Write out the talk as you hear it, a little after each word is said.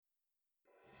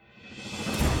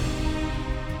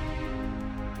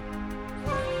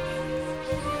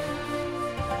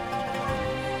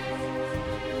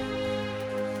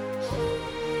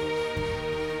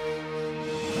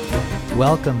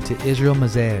Welcome to Israel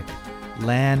Mosaic,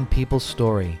 Land People's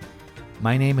Story.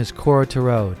 My name is Cora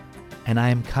Tarode, and I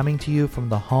am coming to you from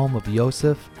the home of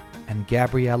Yosef and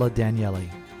Gabriella Danieli.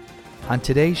 On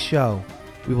today's show,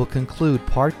 we will conclude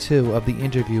part 2 of the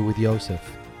interview with Yosef.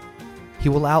 He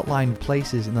will outline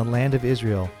places in the land of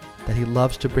Israel that he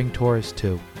loves to bring tourists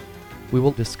to. We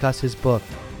will discuss his book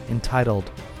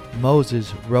entitled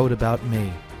Moses Wrote About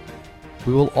Me.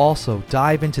 We will also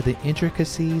dive into the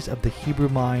intricacies of the Hebrew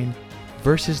mind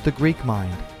versus the Greek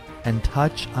mind and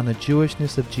touch on the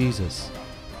Jewishness of Jesus,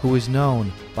 who is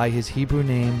known by his Hebrew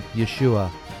name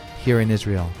Yeshua here in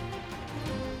Israel.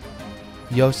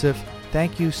 Yosef,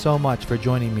 thank you so much for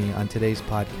joining me on today's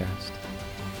podcast.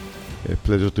 A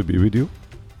pleasure to be with you.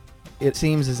 It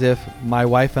seems as if my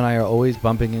wife and I are always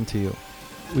bumping into you.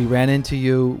 We ran into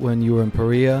you when you were in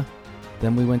Perea,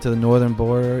 then we went to the northern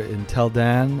border in Tel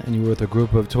Dan, and you were with a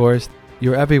group of tourists.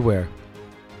 You're everywhere.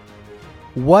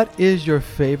 What is your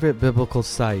favorite biblical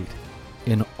site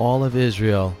in all of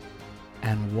Israel,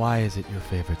 and why is it your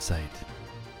favorite site?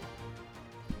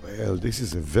 Well, this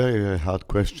is a very, very hard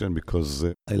question because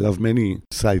I love many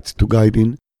sites to guide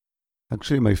in.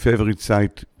 Actually, my favorite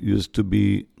site used to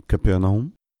be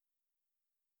Capernaum,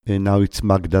 and now it's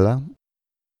Magdala.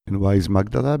 And why is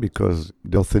Magdala? Because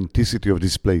the authenticity of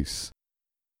this place.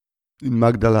 In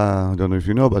Magdala, I don't know if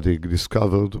you know, but they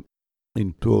discovered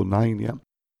in 2009,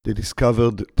 they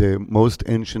discovered the most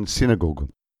ancient synagogue,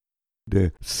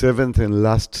 the seventh and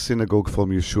last synagogue from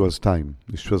Yeshua's time,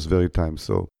 Yeshua's very time.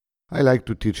 So I like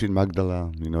to teach in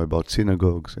Magdala, about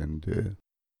synagogues and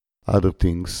other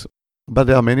things. But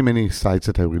there are many, many sites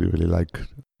that I really, really like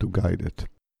to guide it.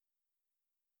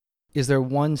 Is there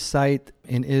one site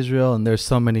in Israel, and there's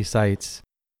so many sites,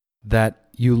 that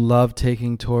you love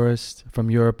taking tourists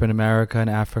from Europe and America and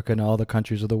Africa and all the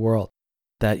countries of the world,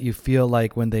 that you feel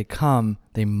like when they come,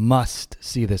 they must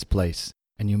see this place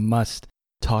and you must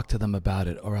talk to them about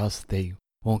it, or else they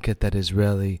won't get that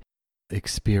Israeli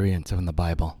experience in the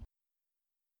Bible?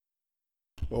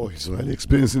 Oh, Israeli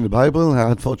experience in the Bible?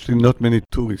 Unfortunately, not many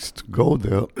tourists go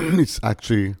there. It's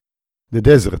actually the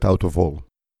desert out of all.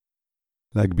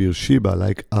 Like Beersheba,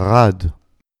 like Arad,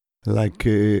 like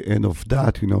and of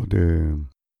that,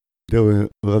 the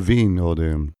ravine or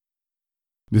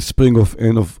the spring of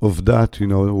end of that,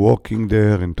 walking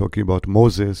there and talking about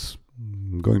Moses,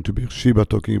 going to Beersheba,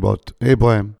 talking about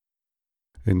Abraham,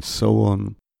 and so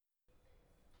on.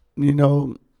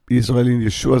 Israel in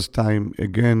Yeshua's time,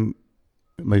 again,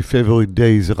 my favorite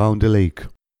day is around the lake,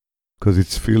 because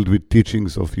it's filled with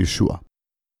teachings of Yeshua.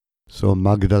 So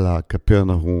Magdala,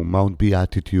 Capernaum, Mount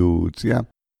Beatitudes,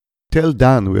 Tel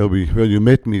Dan, where you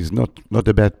met me, is not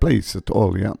a bad place at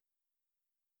all,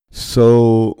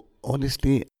 So,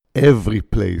 honestly, every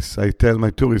place, I tell my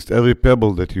tourists, every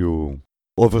pebble that you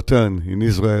overturn in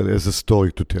Israel has a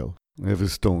story to tell, every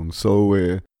stone.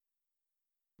 So,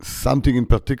 something in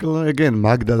particular, again,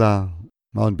 Magdala,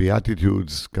 Mount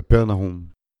Beatitudes,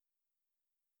 Capernaum.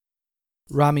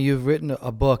 Rami, you've written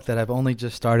a book that I've only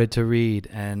just started to read,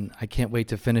 and I can't wait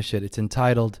to finish it. It's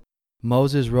entitled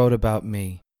Moses Wrote About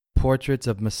Me, Portraits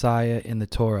of Messiah in the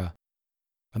Torah,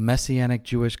 a Messianic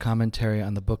Jewish commentary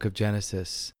on the book of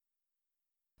Genesis.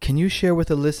 Can you share with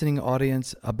the listening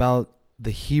audience about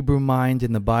the Hebrew mind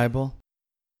in the Bible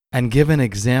and give an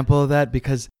example of that?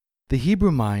 Because the Hebrew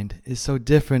mind is so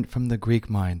different from the Greek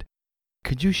mind.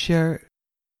 Could you share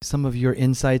some of your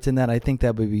insights in that? I think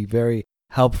that would be very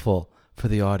helpful for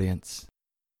the audience.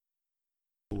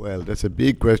 Well, that's a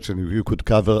big question. If you could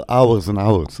cover hours and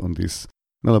hours on this.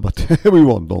 No, but we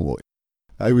won't, don't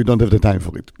worry. We don't have the time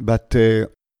for it. But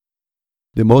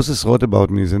the Moses Wrote About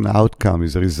Me is an outcome,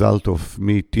 is a result of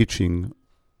me teaching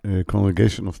a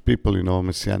congregation of people, a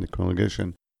Messianic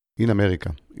congregation in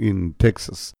America, in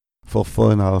Texas, for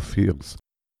 4.5 years.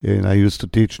 And I used to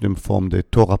teach them from the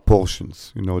Torah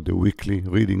portions, the weekly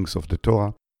readings of the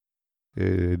Torah,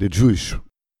 the Jewish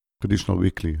traditional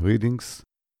weekly readings,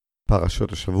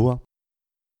 Parashot HaShavua.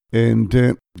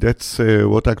 And that's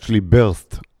what actually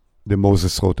birthed the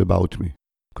Moses Wrote About Me.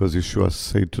 Because Yeshua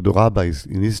said to the rabbis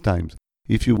in his times,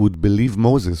 if you would believe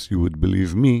Moses, you would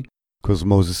believe me, because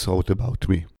Moses wrote about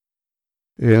me.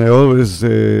 And I always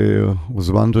was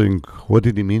wondering, what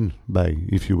did he mean by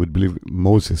if you would believe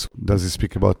Moses? Does he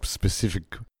speak about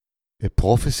specific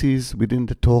prophecies within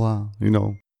the Torah,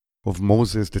 of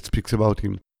Moses that speaks about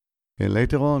him? And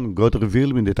later on, God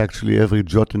revealed me that actually every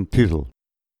jot and tittle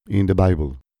in the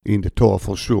Bible, in the Torah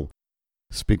for sure,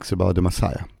 speaks about the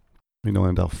Messiah. And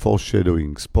there are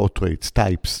foreshadowings, portraits,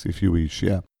 types, if you wish,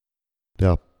 There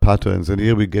are patterns, and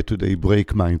here we get to the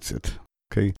Hebraic mindset,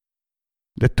 okay?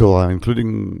 the Torah,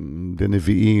 including the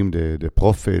Nevi'im, the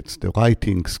prophets, the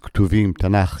writings, Ketuvim,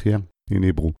 Tanakh, yeah, in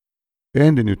Hebrew.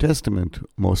 And the New Testament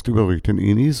mostly were written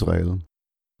in Israel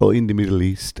or in the Middle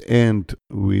East and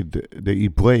with the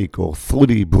Hebraic or through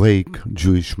the Hebraic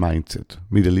Jewish mindset,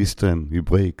 Middle Eastern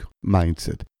Hebraic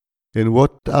mindset. And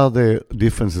what are the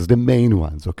differences, the main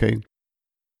ones, okay?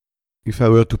 If I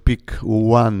were to pick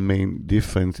one main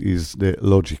difference is the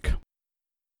logic.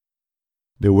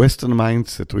 The Western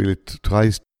mindset really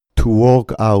tries to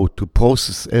work out, to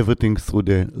process everything through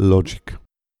the logic,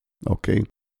 okay?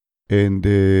 And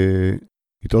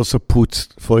it also puts,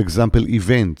 for example,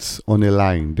 events on a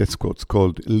line. That's what's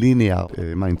called linear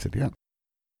mindset, yeah?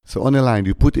 So on a line,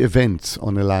 you put events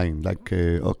on a line, like,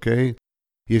 okay,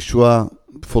 Yeshua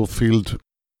fulfilled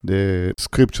the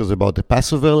scriptures about the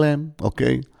Passover lamb,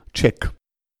 okay, check.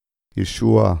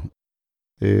 Yeshua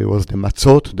was the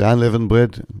matzot, the unleavened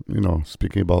bread,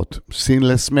 speaking about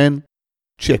sinless men,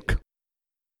 check.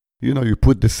 You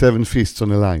put the 7 feasts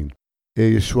on a line.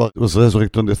 Yeshua was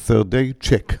resurrected on the 3rd day,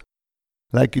 check.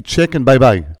 Like it, check and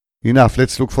bye-bye. Enough,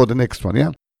 let's look for the next one,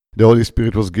 yeah? The Holy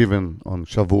Spirit was given on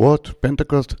Shavuot,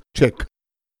 Pentecost, check.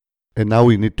 And now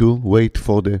we need to wait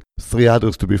for the 3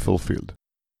 others to be fulfilled.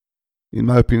 In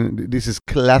my opinion, this is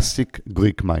classic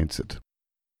Greek mindset.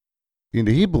 In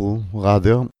the Hebrew,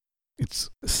 rather, it's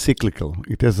cyclical.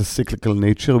 It has a cyclical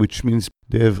nature, which means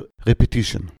they have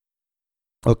repetition.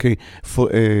 Okay,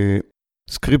 for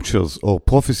scriptures or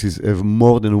prophecies have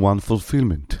more than one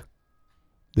fulfillment.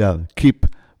 They keep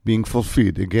being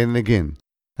fulfilled again and again.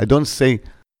 I don't say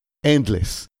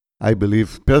endless. I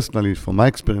believe personally, from my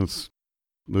experience,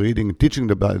 reading and teaching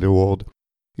the word,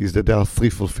 is that there are 3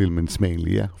 fulfillments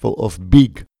mainly, yeah, of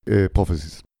big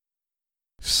prophecies.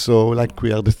 So, like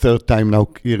we are the 3rd time now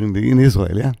here in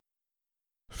Israel, yeah.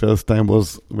 First time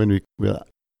was when we were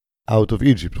out of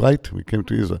Egypt, right? We came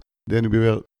to Israel. Then we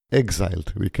were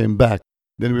exiled. We came back.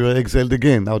 Then we were exiled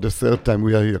again. Now the 3rd time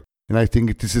we are here. And I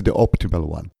think this is the optimal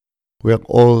one, where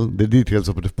all the details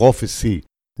of the prophecy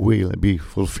will be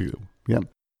fulfilled. Yeah.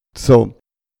 So,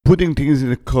 putting things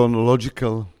in a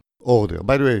chronological order.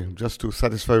 By the way, just to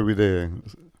satisfy with the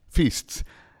feasts,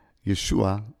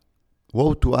 Yeshua,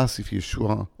 woe to us if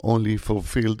Yeshua only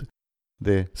fulfilled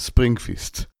the spring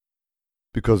feast,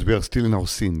 because we are still in our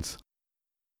sins.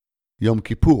 Yom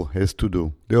Kippur has to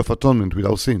do, Day of Atonement, with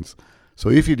our sins. So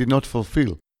if he did not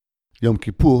fulfill Yom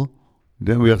Kippur,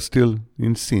 then we are still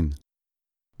in sin.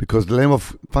 Because the Lamb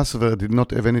of Passover did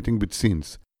not have anything but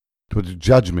sins. It was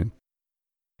judgment.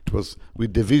 It was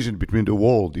with division between the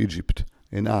world, Egypt,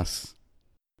 and us.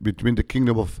 Between the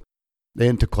kingdom of the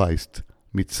Antichrist.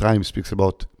 Mitzrayim speaks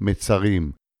about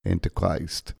Metzarim,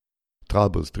 Antichrist.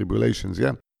 Troubles, tribulations,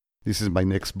 yeah? This is my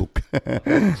next book.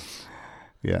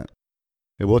 Yeah.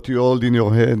 And what you hold in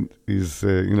your hand is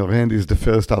the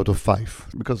first out of 5.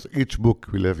 Because each book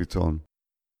will have its own.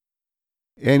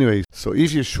 Anyway, so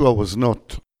if Yeshua was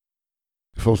not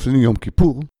fulfilling Yom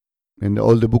Kippur, and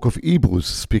all the book of Hebrews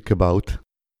speak about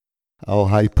our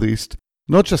high priest,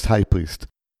 not just high priest,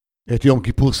 at Yom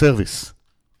Kippur service.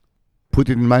 Put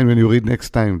it in mind when you read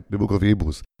next time the book of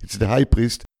Hebrews. It's the high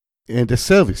priest and the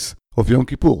service of Yom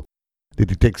Kippur. That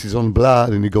he takes his own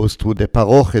blood and he goes through the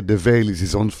parochet, the veil is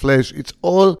his own flesh. It's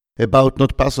all about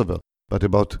not Passover, but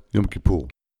about Yom Kippur.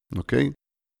 Okay?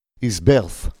 His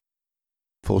birth.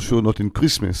 For sure not in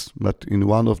Christmas, but in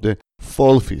one of the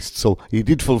fall feasts. So he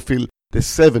did fulfill the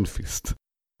 7 feasts.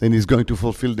 Then he's going to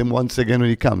fulfill them once again when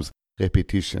he comes.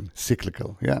 Repetition,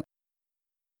 cyclical, yeah?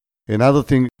 Another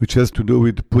thing which has to do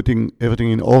with putting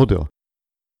everything in order.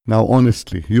 Now,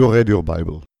 honestly, you read your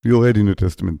Bible. You read the New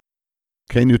Testament.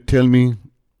 Can you tell me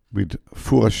with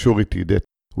full surety that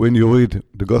when you read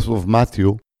the Gospel of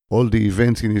Matthew, all the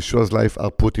events in Yeshua's life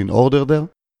are put in order there?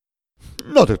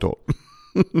 Not at all.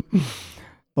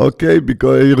 Okay,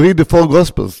 because you read the 4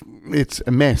 Gospels, it's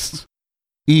a mess.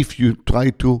 If you try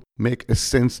to make a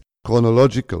sense,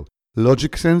 chronological,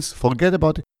 logic sense, forget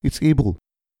about it. It's Hebrew.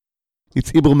 It's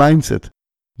Hebrew mindset.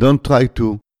 Don't try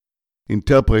to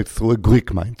interpret through a Greek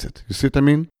mindset. You see what I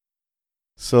mean?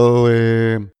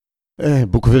 So,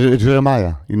 book of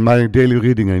Jeremiah. In my daily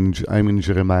reading, I'm in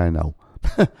Jeremiah now.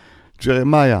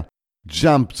 Jeremiah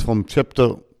jumped from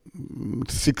chapter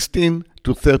 16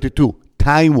 to 32,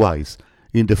 time-wise,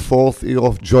 in the 4th year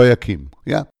of Joachim.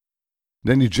 Yeah?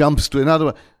 Then he jumps to another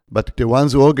one. But the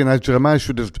ones who organized Jeremiah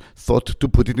should have thought to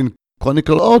put it in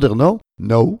chronicle order, no?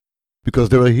 No, because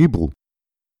they were Hebrew.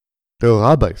 They were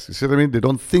rabbis. You see what I mean? They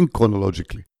don't think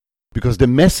chronologically. Because the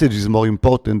message is more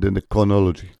important than the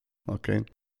chronology. Okay?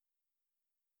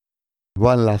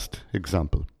 One last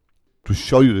example to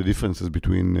show you the differences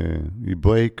between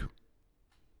Hebraic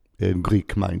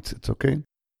Greek mindsets, okay?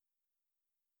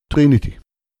 Trinity.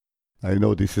 I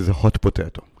know this is a hot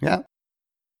potato, yeah?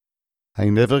 I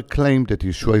never claimed that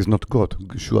Yeshua is not God.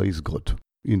 Yeshua is God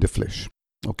in the flesh,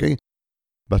 okay?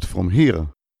 But from here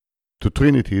to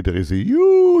Trinity, there is a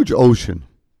huge ocean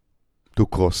to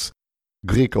cross,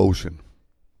 Greek ocean.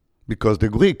 Because the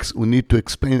Greeks will need to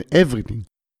explain everything.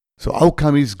 So how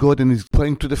come he's God and he's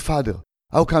praying to the Father?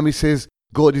 How come he says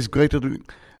God is greater than...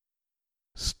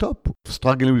 Stop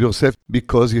struggling with yourself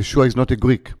because Yeshua is not a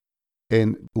Greek.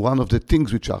 And one of the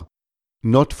things which are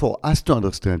not for us to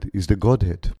understand is the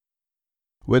Godhead.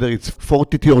 Whether it's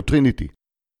Fortity or Trinity.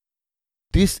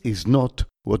 This is not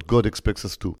what God expects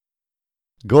us to.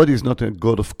 God is not a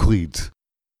God of creeds.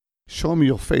 Show me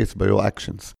your faith by your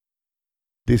actions.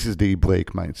 This is the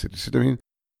Hebraic mindset. You see what I mean?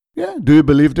 Yeah, do you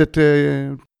believe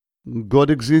that God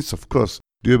exists? Of course.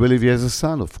 Do you believe he has a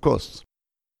son? Of course.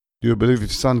 Do you believe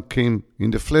his son came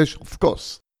in the flesh? Of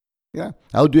course. Yeah.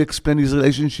 How do you explain his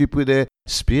relationship with the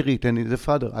Spirit and the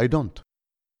Father? I don't.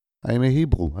 I am a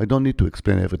Hebrew. I don't need to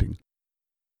explain everything.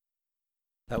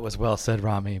 That was well said,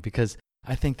 Rami, because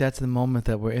I think that's the moment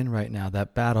that we're in right now,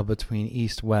 that battle between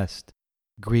East-West,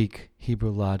 Greek,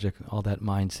 Hebrew logic, all that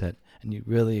mindset. And you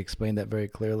really explained that very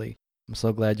clearly. I'm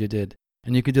so glad you did.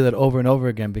 And you can do that over and over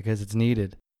again because it's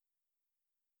needed.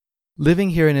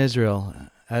 Living here in Israel,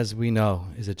 as we know,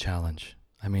 is a challenge.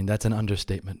 I mean, that's an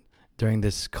understatement. During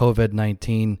this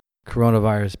COVID-19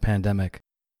 coronavirus pandemic,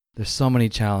 there's so many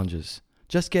challenges.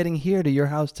 Just getting here to your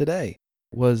house today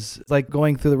was like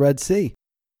going through the Red Sea.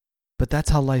 But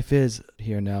that's how life is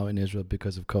here now in Israel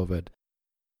because of COVID.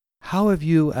 How have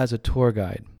you, as a tour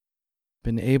guide,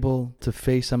 been able to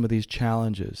face some of these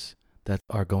challenges that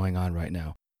are going on right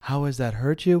now? How has that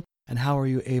hurt you, and how are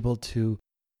you able to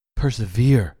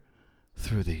persevere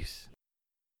through these?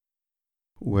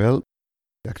 Well,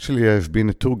 actually, I've been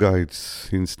a tour guide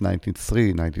since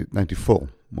 1994.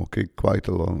 Okay, quite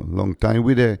a long time,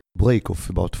 with a break of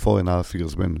about 4.5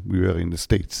 years when we were in the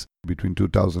States between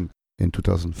 2000 and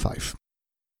 2005.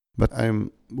 But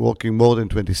I'm working more than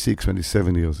 26,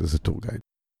 27 years as a tour guide.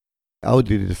 How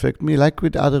did it affect me? Like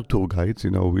with other tour guides,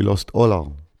 we lost all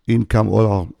our income, all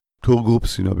our tour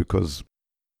groups, because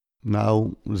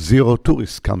now 0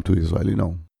 tourists come to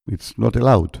Israel, It's not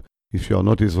allowed. If you are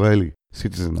not Israeli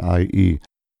citizen, i.e.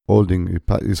 holding an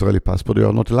Israeli passport, you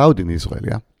are not allowed in Israel,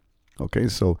 yeah? Okay,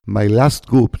 so my last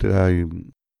group that I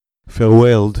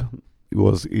farewelled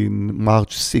was in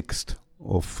March 6th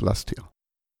of last year.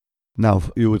 Now,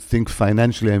 you would think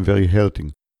financially I'm very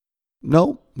hurting.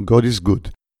 No, God is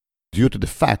good. Due to the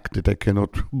fact that I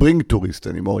cannot bring tourists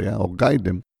anymore, or guide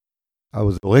them, I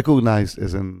was recognized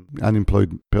as an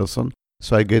unemployed person,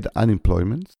 so I get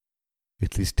unemployment,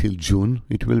 at least till June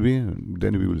it will be, and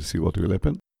then we will see what will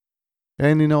happen.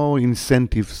 And,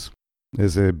 incentives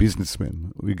as a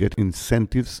businessman. We get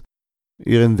incentives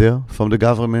here and there from the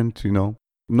government,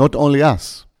 not only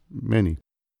us, many.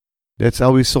 That's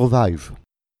how we survive.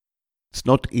 It's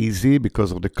not easy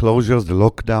because of the closures, the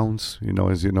lockdowns,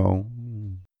 as you know,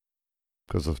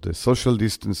 because of the social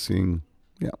distancing.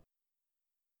 Yeah.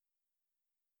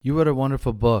 You wrote a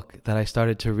wonderful book that I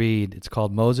started to read. It's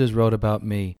called Moses Wrote About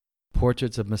Me,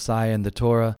 Portraits of Messiah in the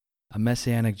Torah, a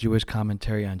Messianic Jewish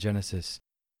commentary on Genesis.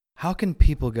 How can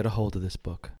people get a hold of this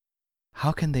book?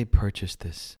 How can they purchase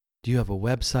this? Do you have a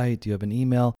website? Do you have an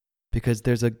email? Because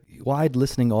there's a wide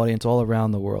listening audience all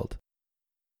around the world.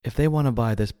 If they want to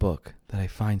buy this book that I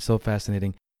find so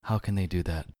fascinating, how can they do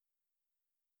that?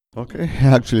 Okay,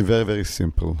 actually very, very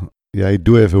simple. Yeah, I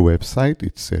do have a website.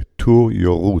 It's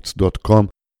touryourroots.com.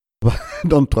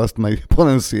 Don't trust my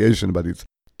pronunciation, but it's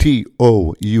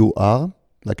T-O-U-R,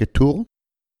 like a tour.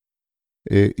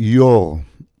 Your,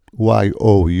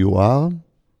 Y-O-U-R,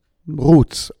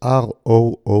 roots, R-O-O-T-S.com,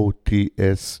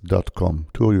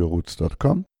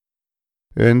 touryourroots.com.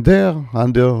 And there,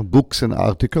 under books and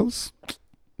articles,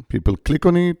 people click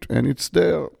on it, and it's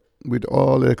there with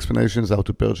all the explanations how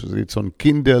to purchase it. It's on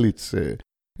Kindle, and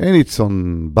it's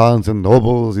on Barnes and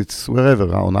Nobles, it's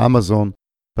wherever, on Amazon,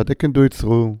 but they can do it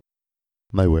through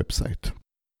my website.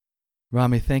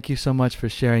 Rami, thank you so much for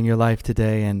sharing your life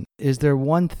today. And is there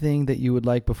one thing that you would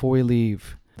like, before we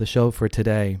leave the show for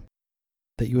today,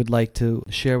 that you would like to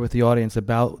share with the audience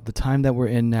about the time that we're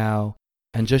in now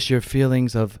and just your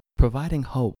feelings of providing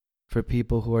hope for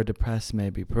people who are depressed,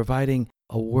 maybe providing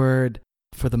a word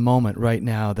for the moment right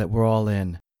now that we're all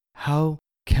in? How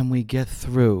can we get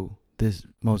through this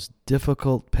most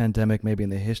difficult pandemic maybe in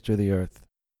the history of the earth?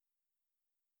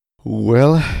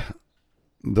 Well,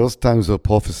 those times were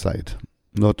prophesied,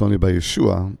 not only by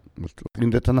Yeshua, but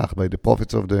in the Tanakh, by the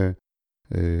prophets of the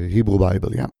Hebrew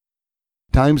Bible, yeah.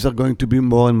 Times are going to be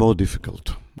more and more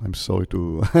difficult. I'm sorry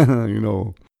to,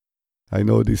 I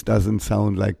know this doesn't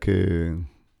sound like a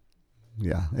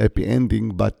happy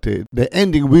ending, but the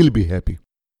ending will be happy.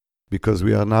 Because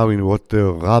we are now in what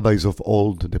the rabbis of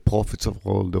old, the prophets of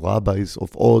old, the rabbis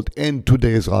of old, and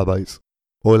today's rabbis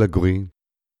all agree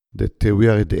that we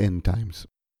are at the end times.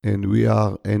 And we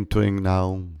are entering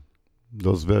now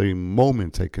those very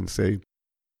moments, I can say,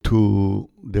 to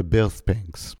the birth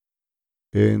pangs.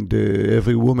 And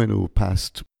every woman who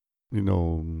passed,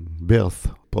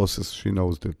 birth process, she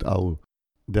knows that how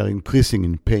they're increasing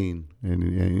in pain and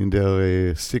in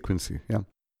their sequency, yeah.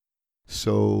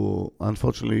 So,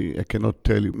 unfortunately, I cannot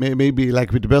tell you. Maybe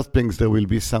like with birth pangs, there will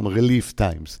be some relief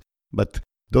times. But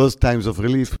those times of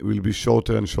relief will be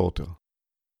shorter and shorter.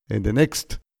 And the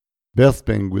next birth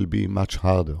pang will be much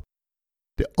harder.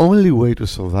 The only way to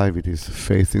survive it is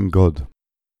faith in God.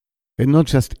 And not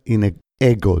just in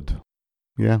a God.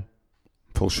 Yeah?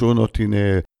 For sure not in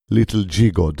a little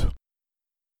G God.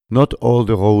 Not all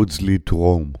the roads lead to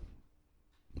Rome.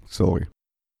 Sorry.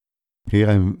 Here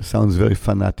I sounds very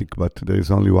fanatic, but there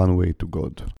is only one way to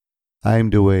God. I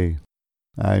am the way,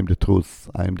 I am the truth,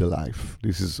 I am the life.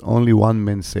 This is only one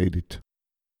man said it.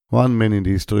 One man in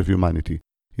the history of humanity.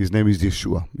 His name is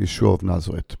Yeshua of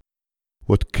Nazareth.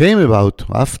 What came about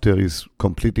after is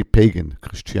completely pagan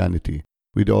Christianity,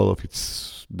 with all of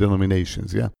its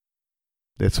denominations, yeah?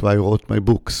 That's why I wrote my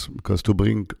books, because to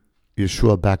bring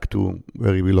Yeshua back to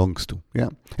where he belongs to, yeah?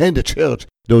 And the church,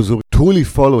 those who truly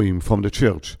follow him from the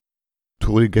church,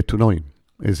 truly get to know him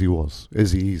as he was,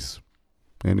 as he is,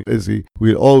 and as he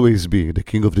will always be, the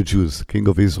King of the Jews, King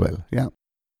of Israel. Yeah,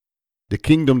 the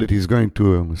kingdom that he's going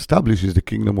to establish is the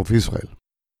kingdom of Israel.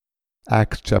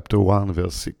 Acts chapter 1,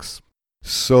 verse 6.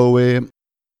 So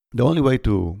the only way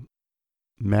to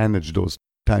manage those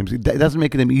times, it doesn't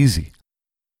make them easy.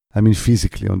 I mean,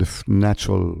 physically on the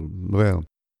natural realm,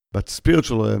 but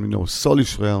spiritual realm,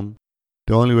 soulish realm.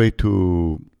 The only way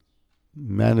to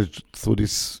manage through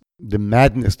this, the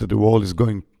madness that the world is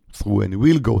going through and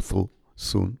will go through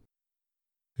soon,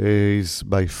 is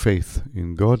by faith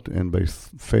in God and by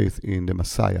faith in the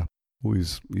Messiah, who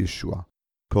is Yeshua,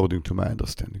 according to my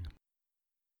understanding.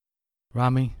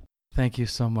 Rami, thank you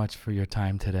so much for your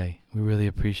time today. We really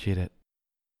appreciate it.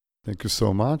 Thank you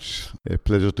so much. A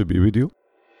pleasure to be with you.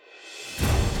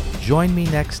 Join me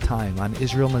next time on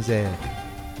Israel Mosaic,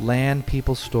 Land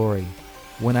People Story,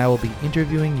 when I will be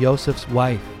interviewing Yosef's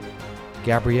wife,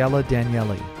 Gabriella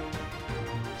Danieli.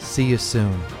 See you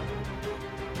soon.